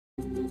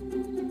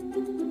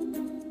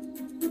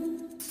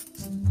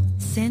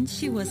Since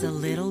she was a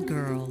little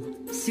girl,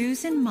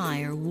 Susan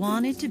Meyer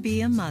wanted to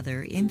be a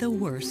mother in the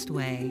worst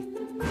way.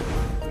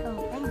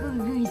 Oh, I'm going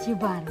to lose your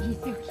body. He's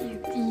so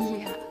cute.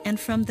 Yeah. And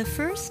from the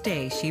first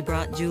day she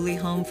brought Julie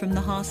home from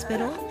the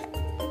hospital,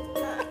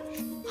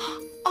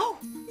 Oh,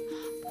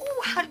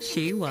 how did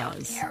she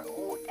was.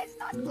 Oh, that's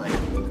not good.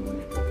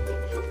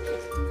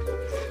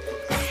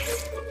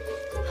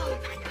 Oh,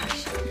 my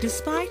gosh.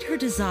 Despite her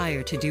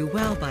desire to do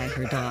well by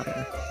her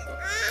daughter,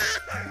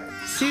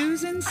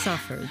 Susan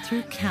suffered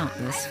through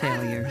countless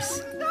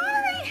failures.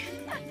 Sorry.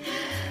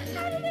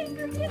 How did I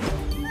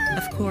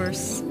forget? Of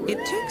course, it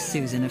took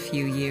Susan a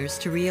few years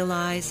to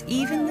realize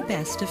even the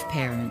best of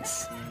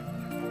parents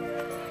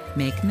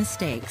make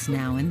mistakes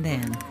now and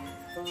then.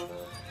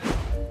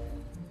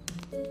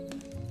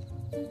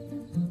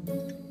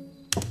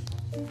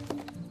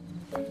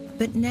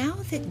 But now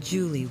that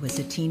Julie was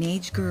a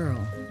teenage girl,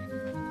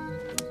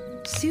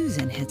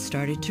 Susan had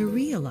started to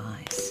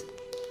realize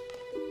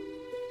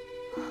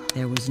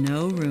there was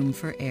no room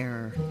for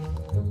error.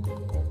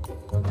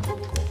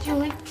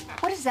 Julie,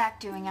 what is Zach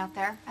doing out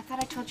there? I thought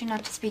I told you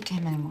not to speak to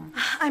him anymore.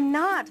 I'm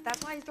not.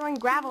 That's why he's throwing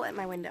gravel at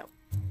my window.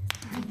 All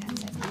right,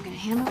 that's it. I'm gonna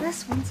handle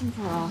this once and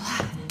for all.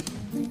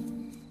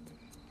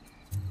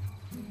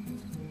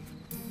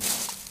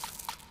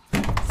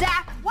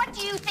 Zach, what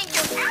do you think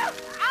you're... Ow!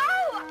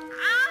 Ow!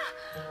 Ah!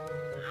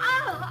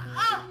 Ow!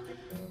 Ow!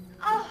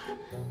 Oh!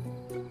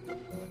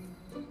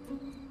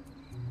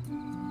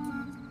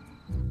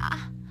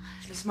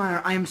 Miss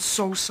Meyer, I am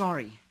so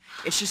sorry.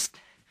 It's just,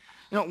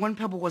 one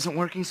pebble wasn't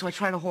working, so I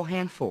tried a whole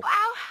handful. Ow!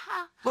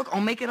 Look,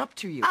 I'll make it up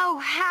to you. Oh,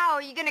 how?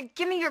 Are you gonna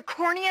give me your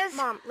corneas?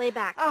 Mom, lay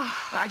back. Oh.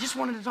 I just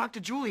wanted to talk to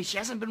Julie. She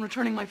hasn't been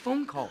returning my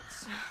phone calls.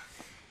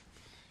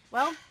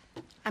 Well,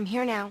 I'm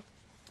here now.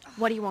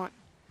 What do you want?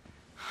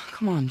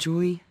 Come on,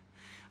 Julie.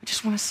 I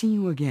just want to see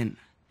you again.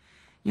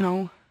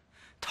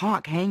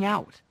 Talk, hang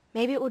out.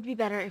 Maybe it would be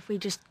better if we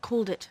just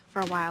cooled it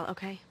for a while,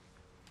 okay?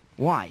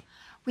 Why?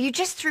 Well, you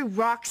just threw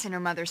rocks in her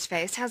mother's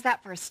face. How's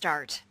that for a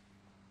start?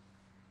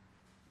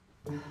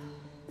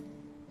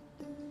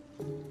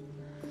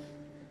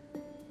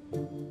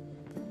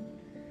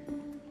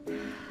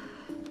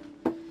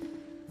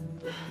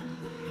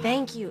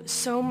 Thank you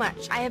so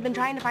much. I have been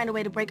trying to find a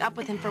way to break up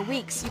with him for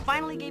weeks. You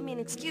finally gave me an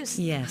excuse.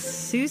 Yes,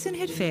 Susan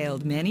had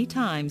failed many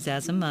times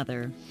as a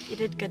mother, You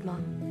did good,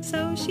 Mom.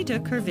 so she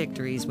took her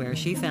victories where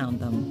she found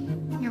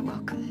them. You're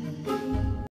welcome.